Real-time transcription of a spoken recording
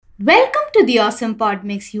Welcome to the Awesome Pod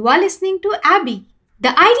Mix. You are listening to Abby. The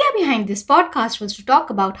idea behind this podcast was to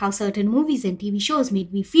talk about how certain movies and TV shows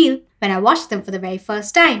made me feel when I watched them for the very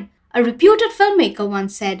first time. A reputed filmmaker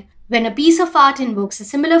once said, "When a piece of art invokes a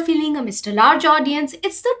similar feeling amidst a large audience,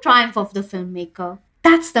 it's the triumph of the filmmaker."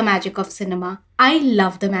 That's the magic of cinema. I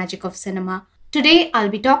love the magic of cinema. Today, I'll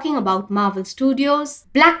be talking about Marvel Studios'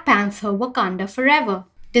 Black Panther Wakanda Forever.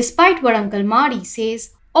 Despite what Uncle Marty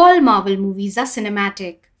says, all Marvel movies are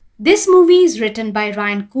cinematic. This movie is written by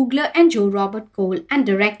Ryan Coogler and Joe Robert Cole and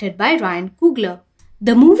directed by Ryan Coogler.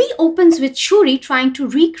 The movie opens with Shuri trying to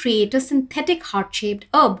recreate a synthetic heart-shaped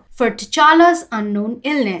herb for T'Challa's unknown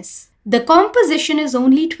illness. The composition is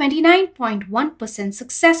only 29.1%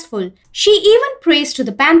 successful. She even prays to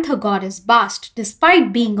the Panther goddess Bast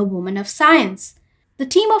despite being a woman of science. Her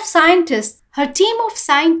team of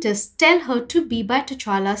scientists tell her to be by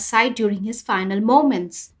T'Challa's side during his final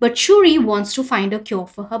moments, but Shuri wants to find a cure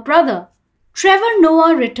for her brother. Trevor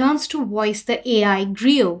Noah returns to voice the AI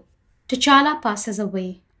Griot. T'Challa passes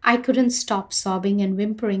away. I couldn't stop sobbing and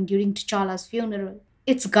whimpering during T'Challa's funeral.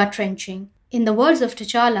 It's gut-wrenching. In the words of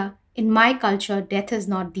T'Challa, "In my culture, death is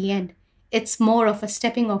not the end. It's more of a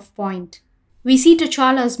stepping-off point." We see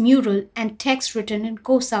T'Challa's mural and text written in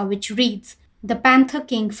Kosa which reads, "The Panther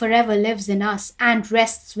King forever lives in us and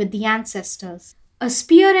rests with the ancestors." A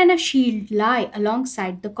spear and a shield lie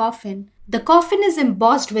alongside the coffin. The coffin is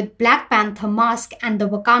embossed with Black Panther mask and the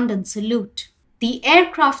Wakandan salute. The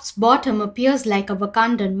aircraft's bottom appears like a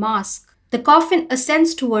Wakandan mask. The coffin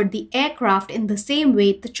ascends toward the aircraft in the same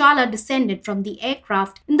way T'Challa descended from the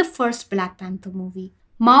aircraft in the first Black Panther movie.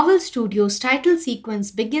 Marvel Studios' title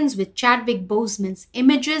sequence begins with Chadwick Boseman's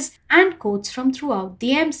images and quotes from throughout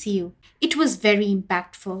the MCU. It was very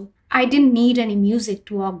impactful. I didn't need any music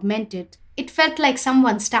to augment it. It felt like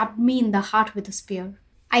someone stabbed me in the heart with a spear.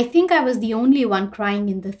 I think I was the only one crying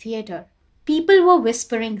in the theater. People were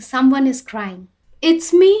whispering, "Someone is crying."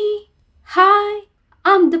 "It's me. Hi.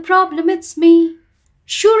 I'm the problem, it's me."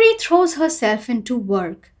 Shuri throws herself into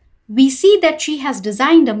work. We see that she has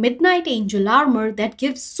designed a Midnight Angel armor that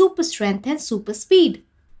gives super strength and super speed.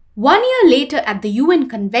 1 year later at the UN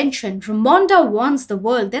convention, Ramonda warns the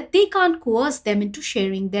world that they can't coerce them into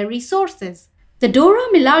sharing their resources. The Dora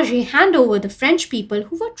Milaje hand over the French people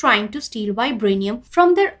who were trying to steal vibranium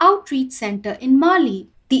from their outreach center in Mali.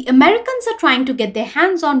 The Americans are trying to get their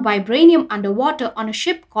hands on vibranium underwater on a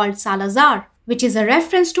ship called Salazar, which is a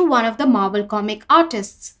reference to one of the Marvel comic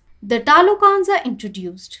artists. The Talokans are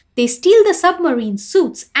introduced. They steal the submarine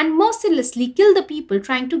suits and mercilessly kill the people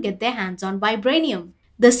trying to get their hands on vibranium.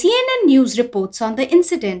 The CNN News reports on the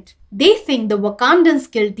incident. They think the Wakandans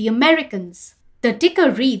killed the Americans. The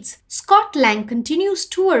ticker reads, "Scott Lang continues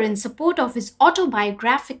tour in support of his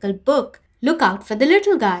autobiographical book, Look Out for the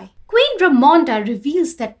Little Guy." Queen Ramonda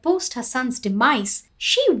reveals that post her son's demise,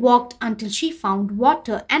 she walked until she found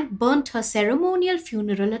water and burnt her ceremonial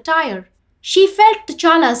funeral attire. She felt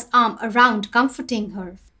T'Challa's arm around, comforting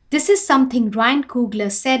her. This is something Ryan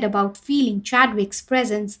Coogler said about feeling Chadwick's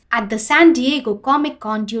presence at the San Diego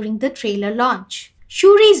Comic-Con during the trailer launch.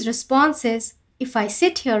 Shuri's response is, "If I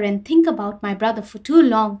sit here and think about my brother for too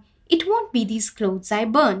long, it won't be these clothes I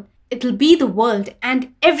burn. It'll be the world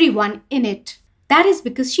and everyone in it." That is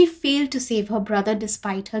because she failed to save her brother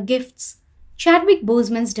despite her gifts. Chadwick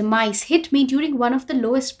Boseman's demise hit me during one of the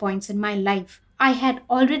lowest points in my life. I had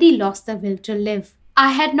already lost the will to live.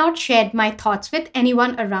 I had not shared my thoughts with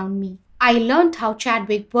anyone around me. I learned how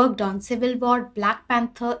Chadwick worked on Civil War, Black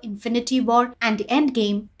Panther, Infinity War, and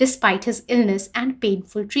Endgame despite his illness and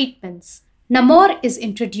painful treatments. Namor is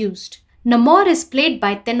introduced. Namor is played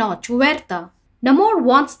by Tenoch Huerta. Namor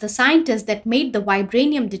wants the scientist that made the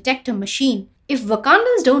vibranium detector machine. If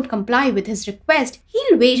Wakandans don't comply with his request,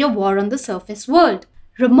 he'll wage a war on the surface world.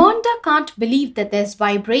 Ramonda can't believe that there's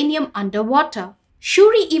vibranium underwater.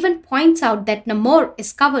 Shuri even points out that Namor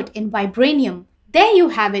is covered in vibranium. There you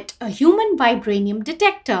have it, a human vibranium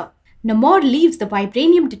detector. Namor leaves the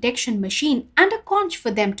vibranium detection machine and a conch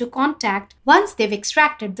for them to contact once they've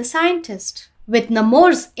extracted the scientist. With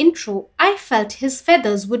Namor's intro, I felt his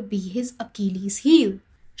feathers would be his Achilles heel.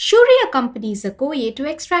 Shuri accompanies Okoye to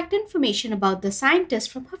extract information about the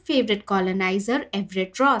scientist from her favorite colonizer,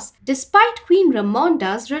 Everett Ross, despite Queen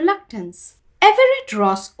Ramonda's reluctance. Everett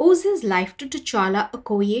Ross owes his life to T'Challa,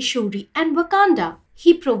 Okoye, Shuri, and Wakanda.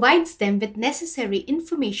 He provides them with necessary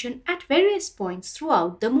information at various points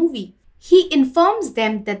throughout the movie. He informs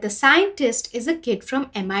them that the scientist is a kid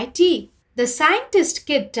from MIT. The scientist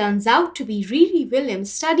kid turns out to be Riri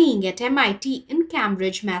Williams studying at MIT in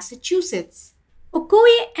Cambridge, Massachusetts.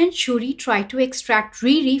 Okoye and Shuri try to extract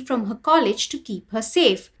Riri from her college to keep her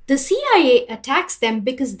safe. The CIA attacks them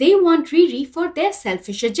because they want Riri for their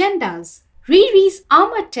selfish agendas. Riri's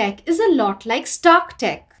armor tech is a lot like Stark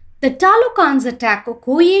tech. The Talokans attack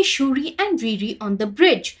Okoye, Shuri, and Riri on the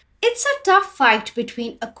bridge. It's a tough fight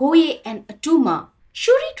between Okoye and Atuma.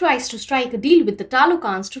 Shuri tries to strike a deal with the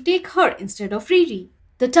Talokans to take her instead of Riri.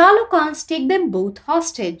 The Talokans take them both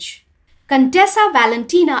hostage. Contessa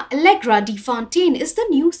Valentina Allegra de Fontaine is the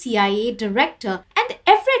new CIA director and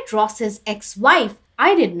Everett Ross's ex-wife.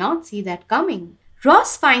 I did not see that coming.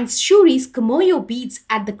 Ross finds Shuri's Kimoyo beads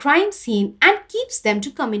at the crime scene and keeps them to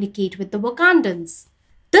communicate with the Wakandans.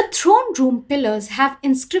 The throne room pillars have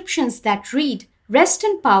inscriptions that read, "Rest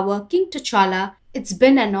in power, King T'Challa. It's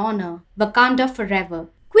been an honor. Wakanda forever."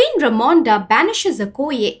 Queen Ramonda banishes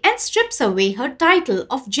Okoye and strips away her title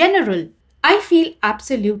of general. I feel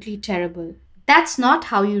absolutely terrible. That's not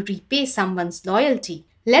how you repay someone's loyalty,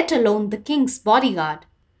 let alone the king's bodyguard.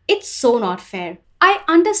 It's so not fair. I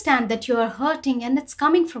understand that you are hurting and it's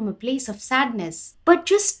coming from a place of sadness. But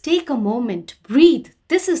just take a moment, breathe.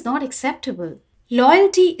 This is not acceptable.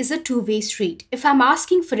 Loyalty is a two-way street. If I'm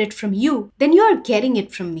asking for it from you, then you are getting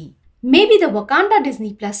it from me. Maybe the Wakanda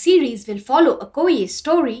Disney Plus series will follow Okoye's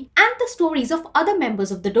story and the stories of other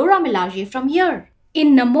members of the Dora Milaje from here.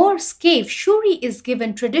 In Namor's cave, Shuri is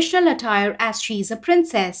given traditional attire as she is a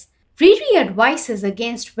princess. Riri advises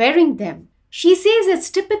against wearing them. She says it's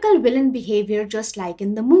typical villain behavior just like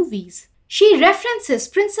in the movies. She references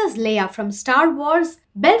Princess Leia from Star Wars,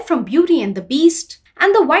 Belle from Beauty and the Beast,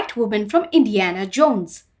 and the White Woman from Indiana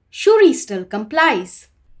Jones. Shuri still complies.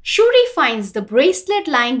 Shuri finds the bracelet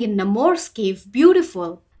lying in Namor's cave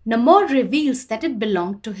beautiful. Namor reveals that it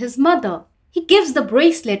belonged to his mother. He gives the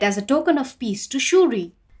bracelet as a token of peace to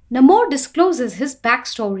Shuri. Namor discloses his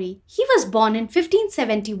backstory. He was born in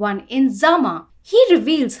 1571 in Zama. He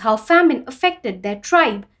reveals how famine affected their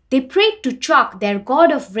tribe. They prayed to Chak, their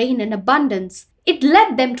god of rain and abundance. It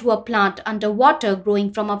led them to a plant underwater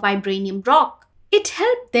growing from a vibranium rock. It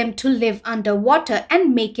helped them to live underwater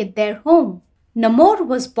and make it their home. Namor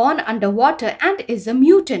was born underwater and is a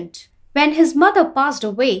mutant. When his mother passed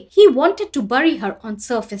away, he wanted to bury her on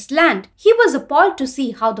surface land. He was appalled to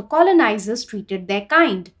see how the colonizers treated their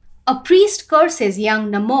kind. A priest curses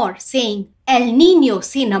young Namor, saying, "El Niño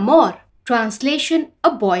sin amor." Translation,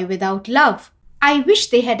 a boy without love. I wish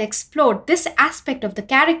they had explored this aspect of the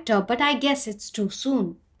character, but I guess it's too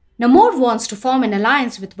soon. Namor wants to form an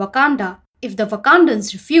alliance with Wakanda. If the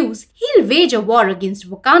Wakandans refuse, he'll wage a war against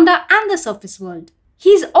Wakanda and the surface world.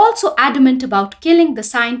 He's also adamant about killing the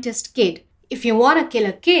scientist kid. If you want to kill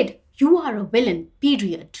a kid, you are a villain,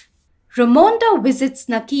 period. Ramonda visits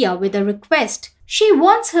Nakia with a request. She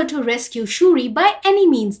wants her to rescue Shuri by any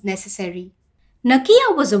means necessary.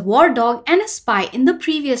 Nakia was a war dog and a spy in the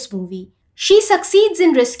previous movie. She succeeds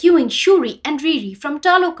in rescuing Shuri and Riri from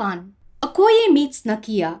Talokan. Okoye meets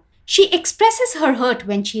Nakia. She expresses her hurt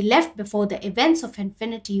when she left before the events of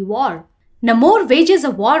Infinity War. Namor wages a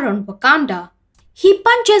war on Wakanda. He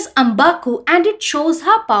punches M'Baku and it shows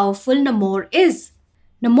how powerful Namor is.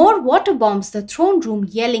 Namor waterbombs the throne room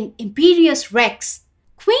yelling "Imperious Rex."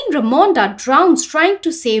 Queen Ramonda drowns trying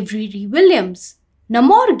to save Riri Williams.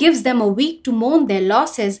 Namor gives them a week to mourn their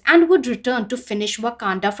losses and would return to finish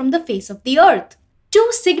Wakanda from the face of the earth. Two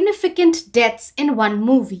significant deaths in one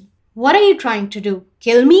movie. What are you trying to do?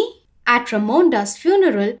 Kill me? At Ramonda's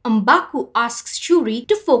funeral, M'Baku asks Shuri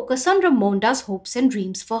to focus on Ramonda's hopes and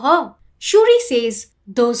dreams for her. Shuri says,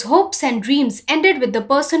 "Those hopes and dreams ended with the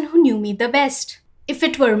person who knew me the best." If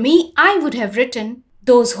it were me, I would have written,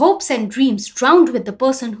 "Those hopes and dreams drowned with the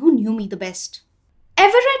person who knew me the best."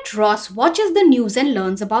 Everett Ross watches the news and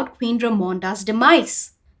learns about Queen Ramonda's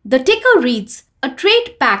demise. The ticker reads, "A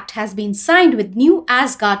trade pact has been signed with New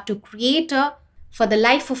Asgard to create a..." For the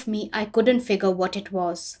life of me, I couldn't figure what it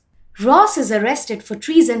was. Ross is arrested for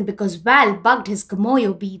treason because Val bugged his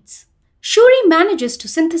Gamoyo beads. Shuri manages to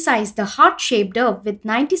synthesize the heart-shaped herb with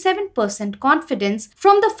 97% confidence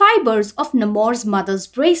from the fibers of Namor's mother's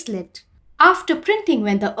bracelet. After printing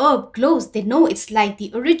when the herb glows, they know it's like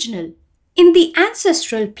the original. In the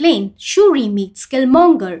ancestral plane, Shuri meets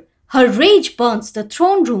Killmonger. Her rage burns the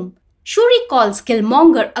throne room. Shuri calls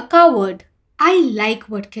Killmonger a coward. I like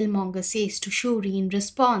what Killmonger says to Shuri in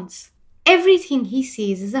response. Everything he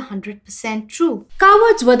says is 100% true.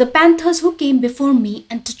 Cowards were the Panthers who came before me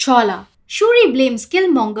and T'Challa. Shuri blames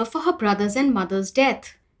Killmonger for her brother's and mother's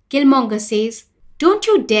death. Killmonger says, "Don't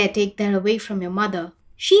you dare take that away from your mother.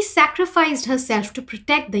 She sacrificed herself to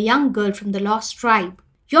protect the young girl from the lost tribe.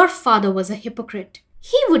 Your father was a hypocrite.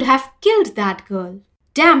 He would have killed that girl.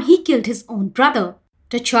 Damn, he killed his own brother.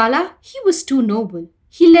 T'Challa, he was too noble.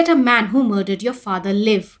 He let a man who murdered your father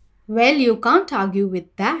live. Well, you can't argue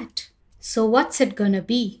with that. So what's it gonna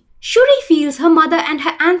be? Shuri feels her mother and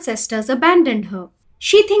her ancestors abandoned her.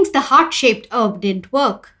 She thinks the heart-shaped herb didn't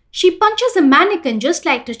work. She punches a mannequin just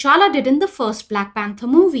like T'Challa did in the first Black Panther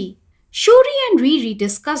movie. Shuri and Riri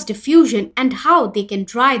discuss diffusion and how they can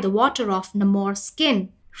dry the water off Namor's skin.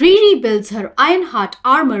 Riri builds her Ironheart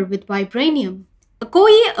armor with vibranium.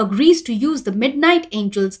 Okoye agrees to use the Midnight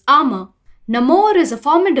Angel's armor. Namor is a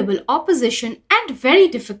formidable opposition and very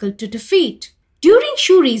difficult to defeat. During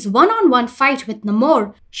Shuri's one-on-one fight with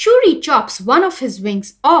Namor, Shuri chops one of his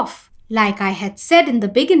wings off. Like I had said in the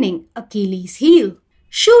beginning, Achilles' heel.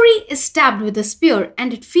 Shuri is stabbed with a spear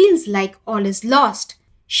and it feels like all is lost.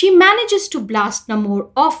 She manages to blast Namor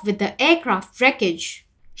off with the aircraft wreckage.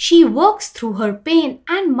 She works through her pain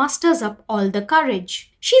and musters up all the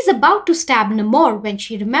courage. She's about to stab Namor when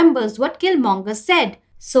she remembers what Killmonger said.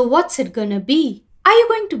 So what's it gonna be? Are you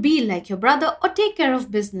going to be like your brother or take care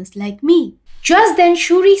of business like me? Just then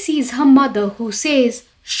Shuri sees her mother who says,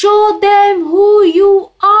 "Show them who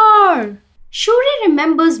you are." Shuri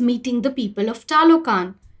remembers meeting the people of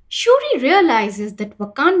Talokan. Shuri realizes that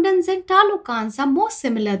Wakandans and Talokans are more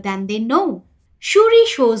similar than they know. Shuri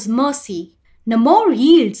shows mercy. Namor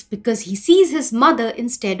yields because he sees his mother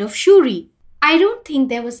instead of Shuri. I don't think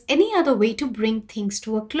there was any other way to bring things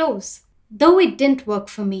to a close, though it didn't work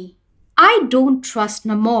for me. I don't trust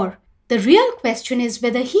Namor. The real question is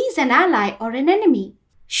whether he's an ally or an enemy.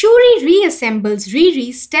 Shuri reassembles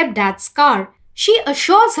Riri's stepdad's car. She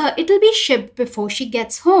assures her it'll be shipped before she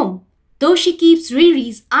gets home, though she keeps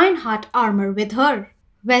Riri's Ironheart armor with her.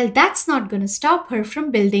 Well, that's not gonna stop her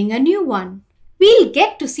from building a new one. We'll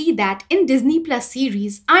get to see that in Disney Plus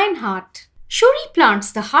series Ironheart. Shuri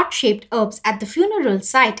plants the heart-shaped herbs at the funeral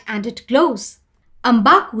site and it glows.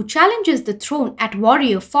 M'Baku challenges the throne at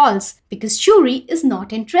Warrior Falls because Shuri is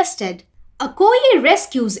not interested. Okoye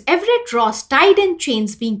rescues Everett Ross tied in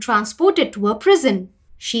chains being transported to a prison.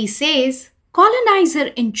 She says, "Colonizer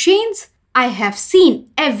in chains? I have seen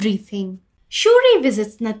everything." Shuri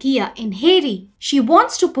visits Nakia in Harry. She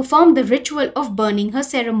wants to perform the ritual of burning her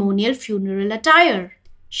ceremonial funeral attire.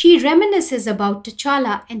 She reminisces about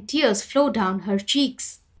T'Challa and tears flow down her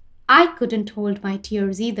cheeks. I couldn't hold my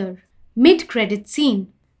tears either. Mid-credit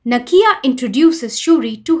scene. Nakia introduces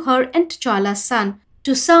Shuri to her and T'Challa's son,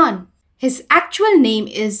 Tucson. His actual name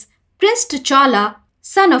is Prince T'Challa,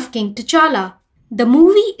 son of King T'Challa. The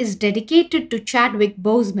movie is dedicated to Chadwick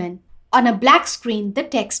Boseman. On a black screen, the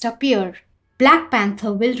text appears, "Black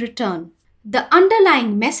Panther will return." The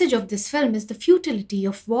underlying message of this film is the futility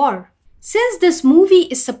of war. Since this movie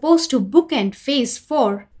is supposed to bookend Phase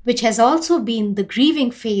 4, which has also been the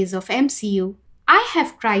grieving phase of MCU, I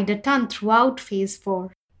have cried a ton throughout Phase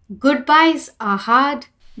 4. Goodbyes are hard.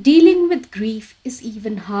 Dealing with grief is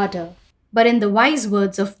even harder. But in the wise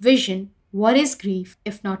words of Vision, what is grief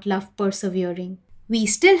if not love persevering? We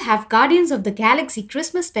still have Guardians of the Galaxy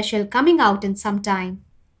Christmas special coming out in some time.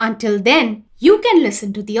 Until then, you can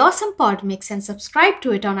listen to the awesome pod mix and subscribe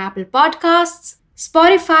to it on Apple Podcasts,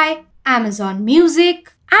 Spotify, Amazon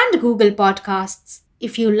Music, and Google Podcasts.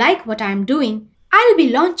 If you like what I'm doing, I'll be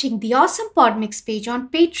launching the Awesome Podmix page on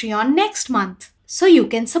Patreon next month, so you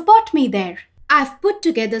can support me there. I've put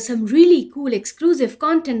together some really cool exclusive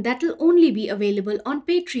content that'll only be available on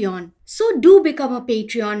Patreon, so do become a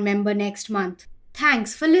Patreon member next month.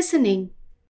 Thanks for listening.